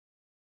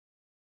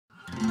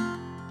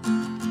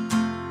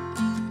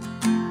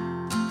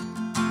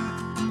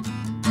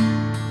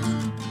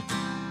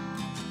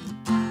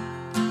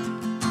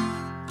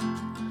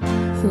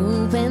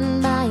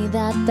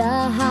the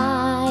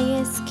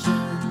highest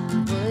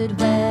king would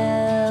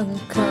welcome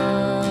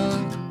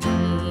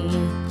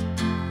me.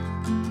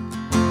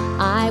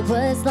 I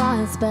was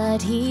lost,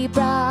 but he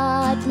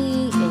brought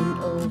me in.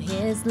 Oh,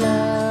 his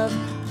love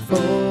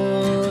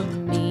for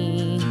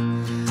me.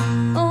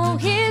 Oh,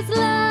 his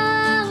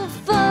love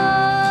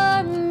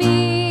for me.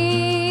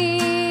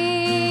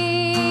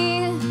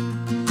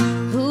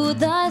 Who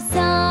the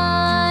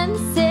sun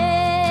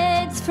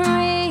sets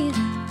free,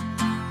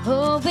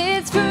 oh,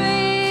 it's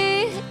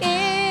free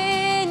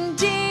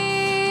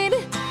indeed.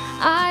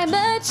 I'm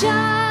a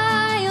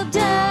child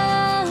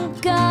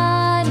of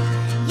God,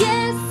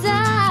 yes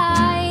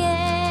I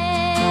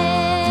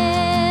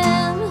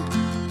am.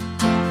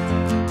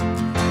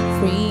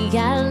 Free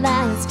at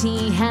last,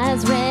 he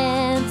has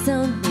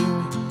ransomed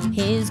me.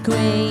 His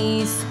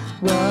grace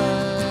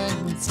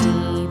runs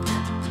deep.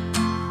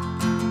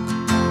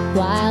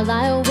 While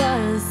I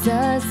was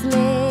a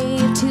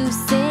slave to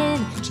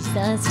sin,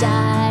 Jesus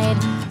died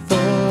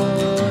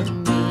for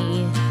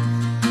me.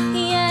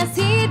 Yes,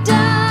 he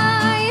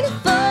died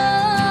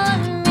for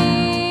me.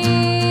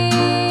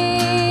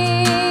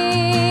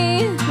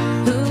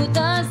 Who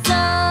the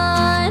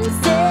Son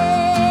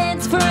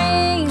sets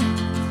free,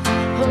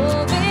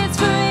 oh, it's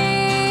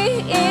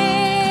free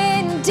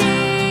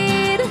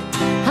indeed.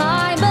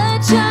 I'm a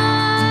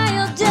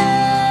child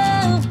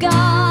of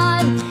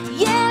God,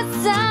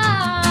 yes I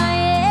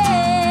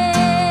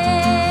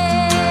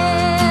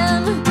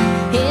am.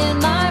 In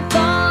my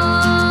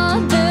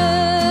Father's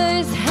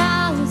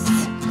house,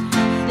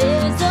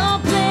 there's a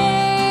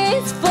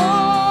place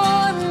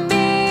for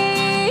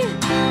me.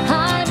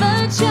 I'm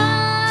a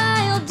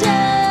child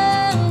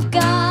of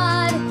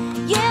God,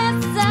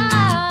 yes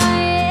I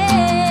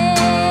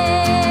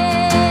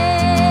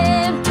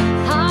am.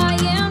 I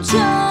am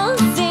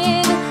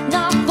chosen,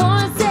 not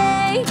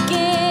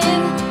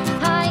forsaken.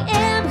 I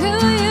am who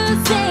you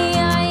say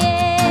I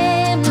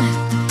am.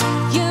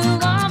 You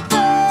are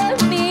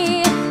for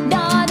me,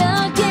 not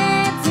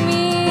against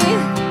me.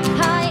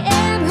 I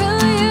am who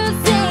you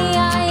say I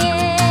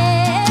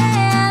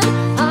am.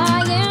 I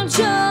am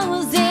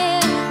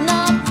chosen,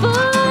 not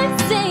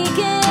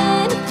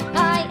forsaken.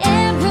 I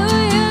am who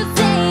you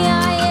say I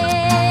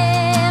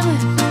am.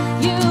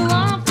 You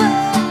are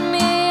for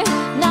me,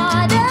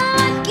 not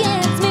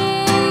against me.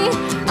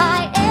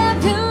 I am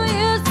who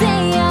you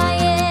say I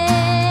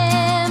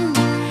am.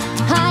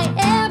 I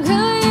am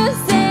who you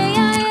say I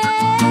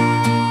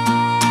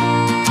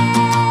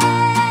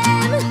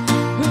am.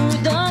 Who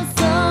the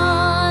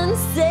Son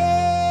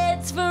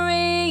sets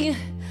free,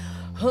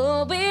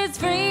 oh, it's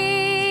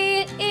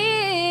free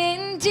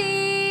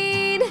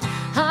indeed.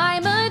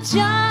 I'm a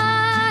child